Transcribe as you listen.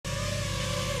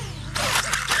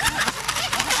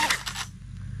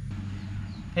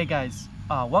Hey guys,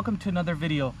 welcome to another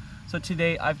video. So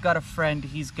today I've got a friend,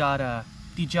 he's got a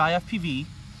DJI FPV.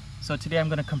 So today I'm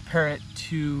going to compare it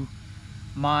to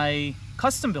my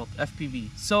custom built FPV.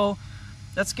 So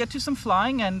let's get to some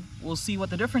flying and we'll see what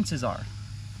the differences are.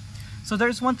 So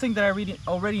there's one thing that I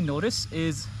already noticed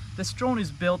is this drone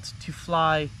is built to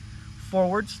fly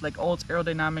forwards. Like all its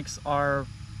aerodynamics are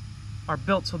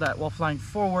built so that while flying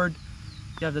forward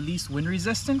you have the least wind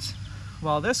resistance,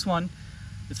 while this one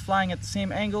is flying at the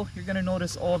same angle. You're going to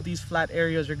notice all of these flat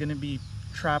areas are going to be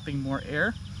trapping more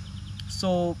air,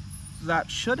 so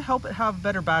that should help it have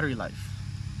better battery life.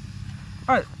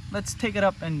 Alright, let's take it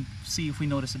up and see if we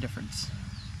notice a difference.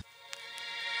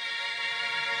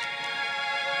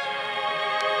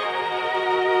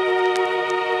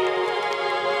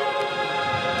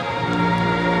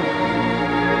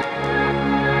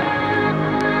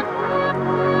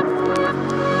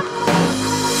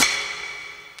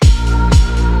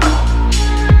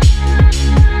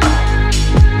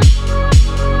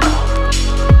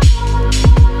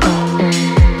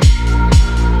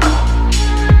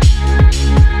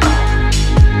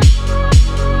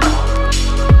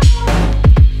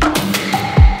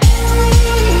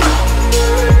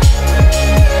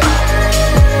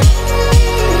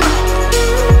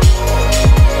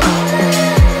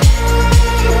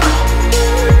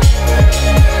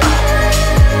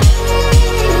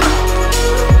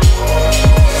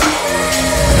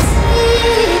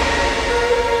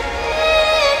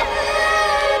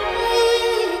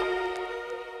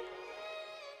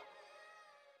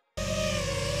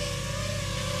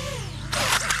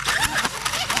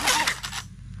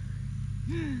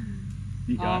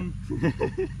 You got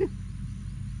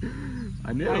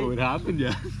I knew it happened,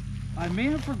 yeah. I may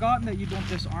have forgotten that you don't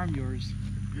disarm yours.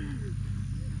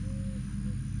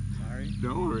 Sorry.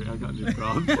 Don't worry, I got new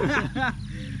problems.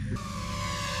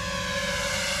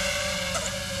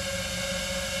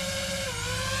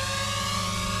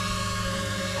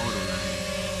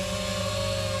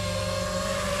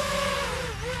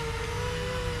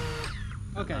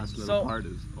 Okay, last little so part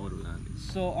is auto landing.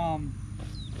 So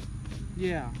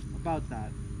yeah, about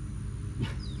that.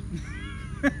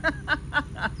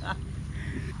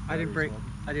 I didn't break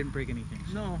anything.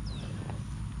 No.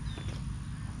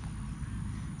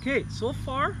 Okay, so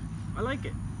far I like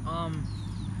it.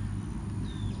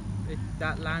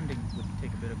 That landing would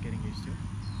take a bit of getting used to.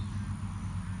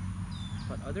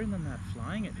 But other than that,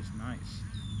 flying it is nice.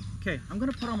 Okay, I'm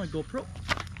gonna put on my GoPro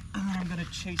and then I'm gonna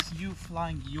chase you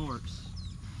flying yours.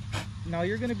 Now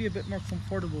you're gonna be a bit more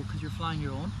comfortable because you're flying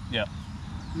your own. Yeah.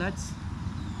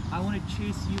 I want to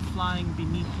chase you flying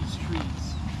beneath these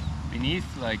trees. Beneath,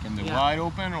 like in the wide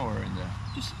open or in the...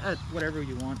 Just at whatever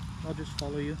you want. I'll just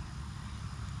follow you.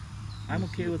 I'm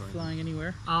okay with flying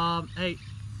anywhere. Hey,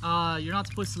 you're not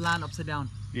supposed to land upside down.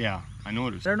 Yeah, I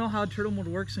noticed. I don't know how turtle mode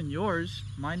works in yours.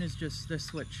 Mine is just this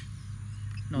switch.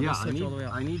 No, yeah, this switch all the way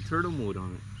up. I need turtle mode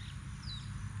on it.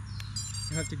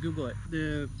 You have to Google it.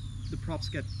 The props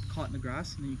get caught in the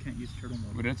grass and then you can't use turtle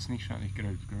mode. But that's nicht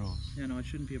gross. Yeah, no, it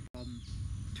shouldn't be a problem.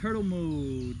 Turtle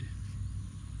mode.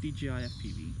 DJI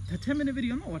FPV. A 10-minute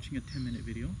video? I'm not watching a 10-minute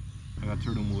video. I got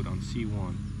turtle mode on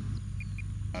C1.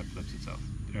 That flips itself.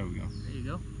 There we go. There you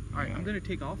go. Alright, yeah. I'm gonna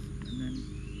take off and then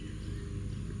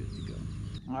we're good to go.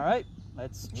 Alright,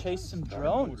 let's chase some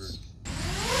drones.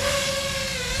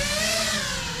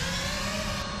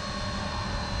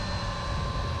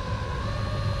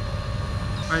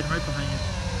 Alright, right behind you.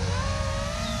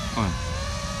 On.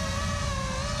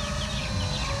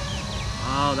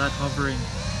 Wow, that hovering.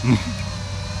 I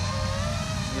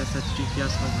guess that's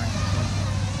GPS hovering. So.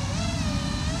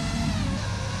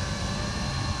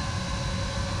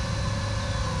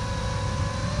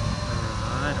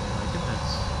 Alright, I'm liking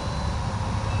this.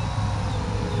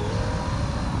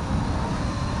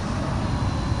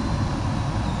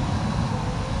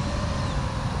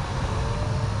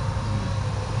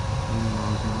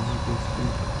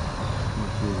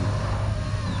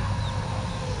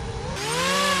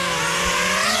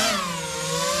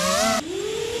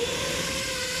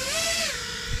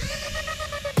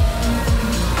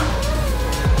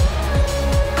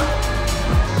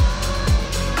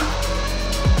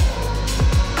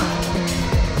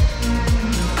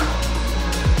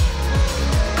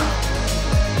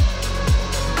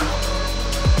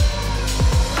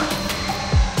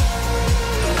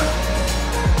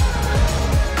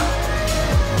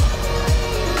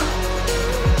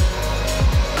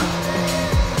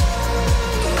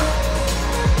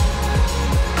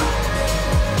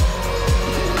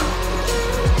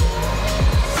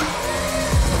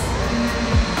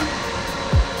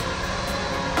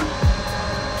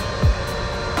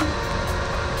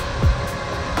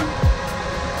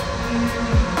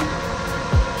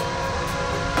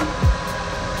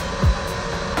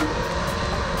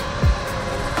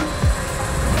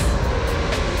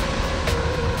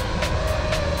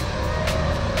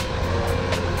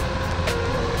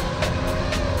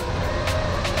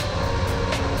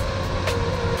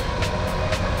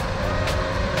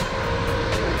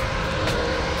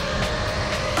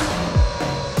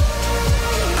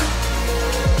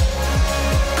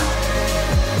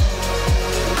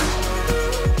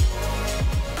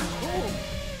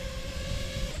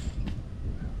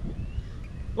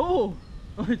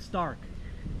 it's dark.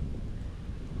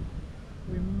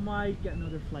 We might get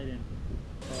another flight in.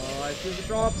 Oh, I feel the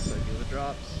drops. I feel the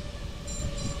drops.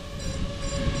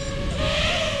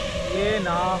 Yeah,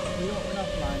 nah, we're not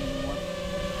flying anymore.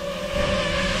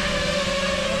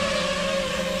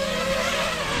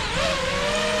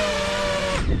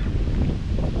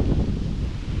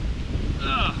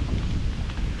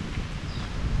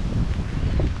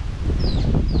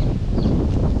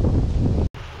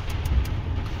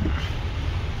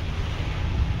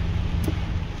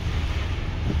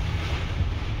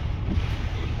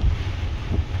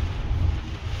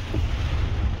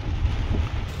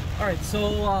 Alright,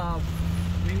 so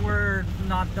we were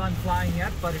not done flying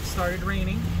yet, but it started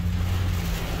raining.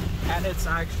 And it's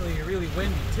actually really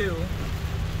windy too.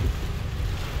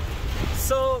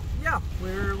 So yeah,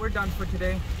 we're done for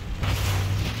today.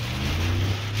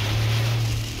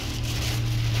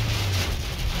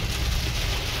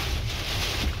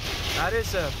 That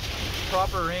is a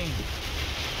proper rain.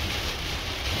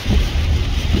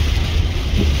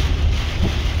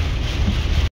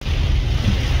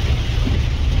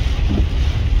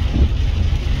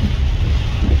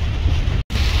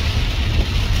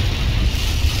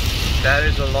 That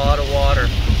is a lot of water.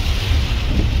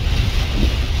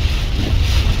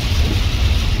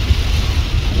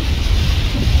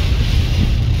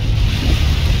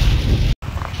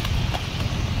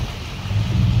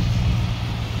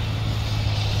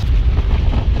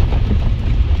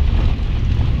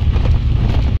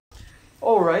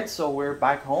 Alright, so we're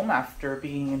back home after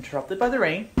being interrupted by the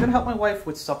rain. I'm gonna help my wife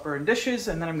with supper and dishes,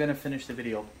 and then I'm gonna finish the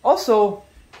video. Also,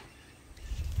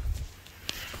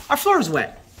 our floor is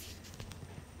wet.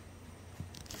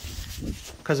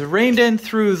 Because it rained in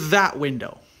through that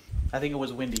window. I think it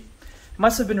was windy. It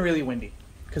must have been really windy.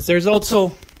 Because there's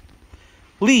also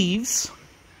leaves.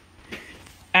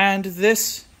 And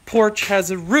this porch has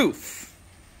a roof.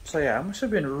 So yeah, it must have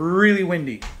been really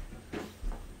windy.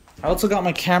 I also got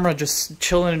my camera just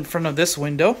chilling in front of this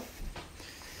window.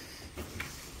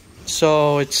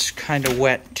 So it's kind of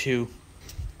wet too.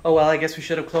 Oh well, I guess we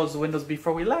should have closed the windows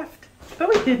before we left. But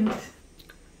we didn't.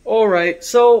 Alright,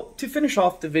 so to finish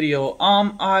off the video,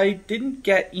 I didn't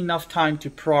get enough time to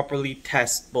properly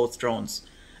test both drones.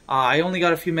 I only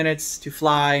got a few minutes to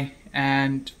fly,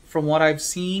 and from what I've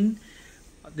seen,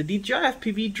 the DJI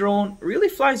FPV drone really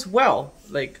flies well.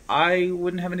 Like, I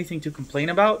wouldn't have anything to complain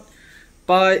about,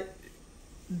 but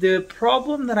the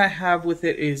problem that I have with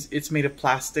it is it's made of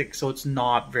plastic, so it's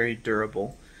not very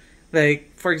durable.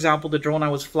 Like, for example, the drone I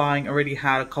was flying already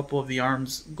had a couple of the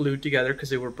arms glued together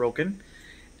because they were broken.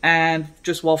 And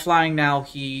just while flying now,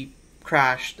 he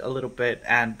crashed a little bit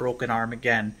and broke an arm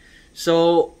again.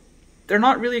 So they're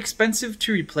not really expensive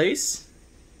to replace,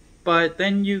 but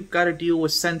then you got to deal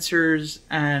with sensors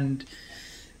and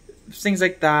things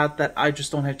like that that I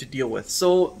just don't have to deal with.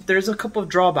 So there's a couple of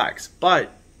drawbacks,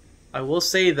 but I will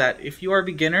say that if you are a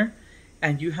beginner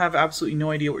and you have absolutely no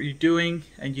idea what you're doing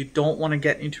and you don't want to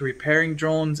get into repairing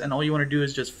drones and all you want to do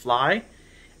is just fly,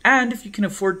 and if you can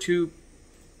afford to,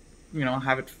 you know,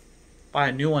 have it buy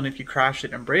a new one if you crash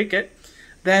it and break it,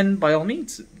 then by all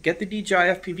means get the DJI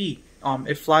FPV.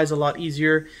 It flies a lot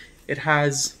easier. It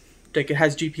has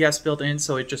GPS built in,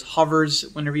 so it just hovers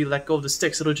whenever you let go of the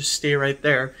sticks. It'll just stay right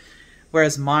there.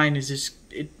 Whereas mine is just,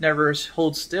 it never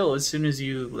holds still. As soon as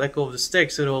you let go of the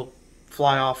sticks, it'll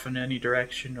fly off in any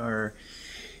direction, or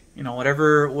you know,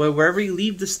 wherever you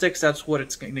leave the sticks, that's what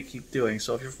it's going to keep doing.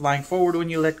 So if you're flying forward when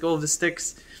you let go of the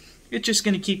sticks, it's just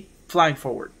going to keep flying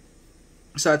forward.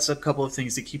 So that's a couple of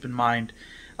things to keep in mind.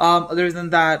 Other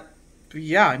than that,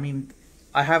 yeah, I mean,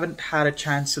 I haven't had a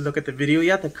chance to look at the video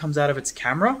yet that comes out of its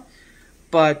camera,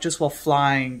 but just while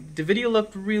flying, the video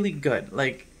looked really good.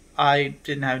 Like, I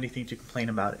didn't have anything to complain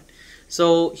about it.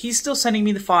 So he's still sending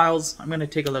me the files. I'm going to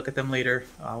take a look at them later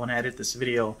when I edit this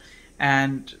video.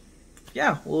 And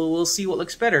yeah, we'll see what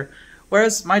looks better.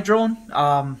 Whereas my drone,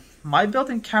 my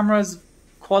built-in camera's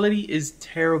quality is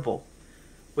terrible,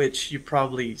 which you've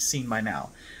probably seen by now.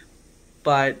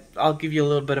 But I'll give you a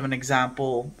little bit of an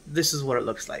example. This is what it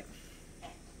looks like.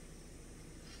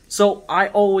 So I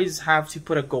always have to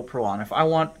put a GoPro on. If I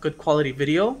want good quality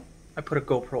video, I put a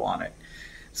GoPro on it.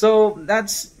 So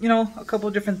that's, you know, a couple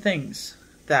of different things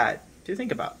that to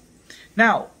think about.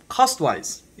 Now,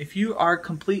 cost-wise, if you are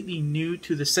completely new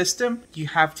to the system, you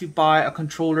have to buy a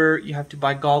controller, you have to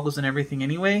buy goggles and everything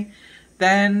anyway,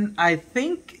 then I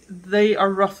think they are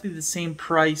roughly the same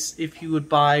price if you would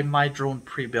buy my drone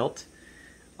pre-built.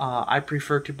 I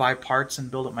prefer to buy parts and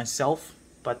build it myself,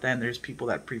 but then there's people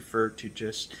that prefer to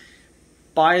just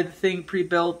buy the thing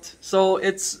pre-built. So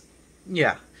it's,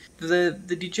 yeah, the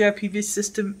DJI FPV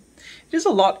system, it is a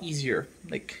lot easier.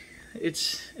 Like,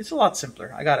 it's a lot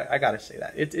simpler. I gotta say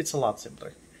that it's a lot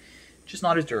simpler, just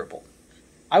not as durable.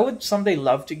 I would someday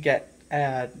love to get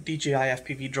a DJI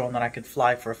FPV drone that I could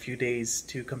fly for a few days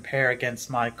to compare against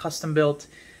my custom built,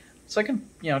 so I can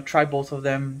try both of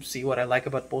them, see what I like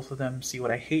about both of them, see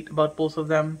what I hate about both of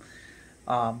them.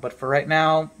 But for right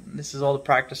now, this is all the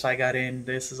practice I got in.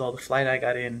 This is all the flight I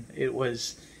got in. It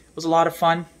was a lot of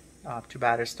fun. Too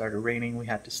bad it started raining. We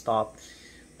had to stop.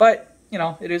 But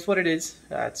it is what it is.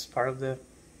 It's part of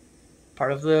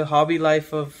the hobby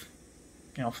life of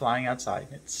flying outside.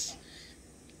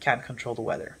 Can't control the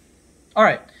weather. All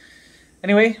right.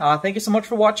 Anyway, thank you so much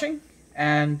for watching.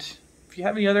 And if you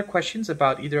have any other questions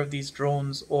about either of these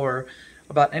drones or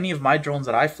about any of my drones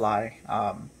that I fly,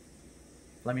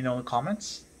 let me know in the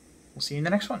comments. We'll see you in the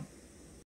next one.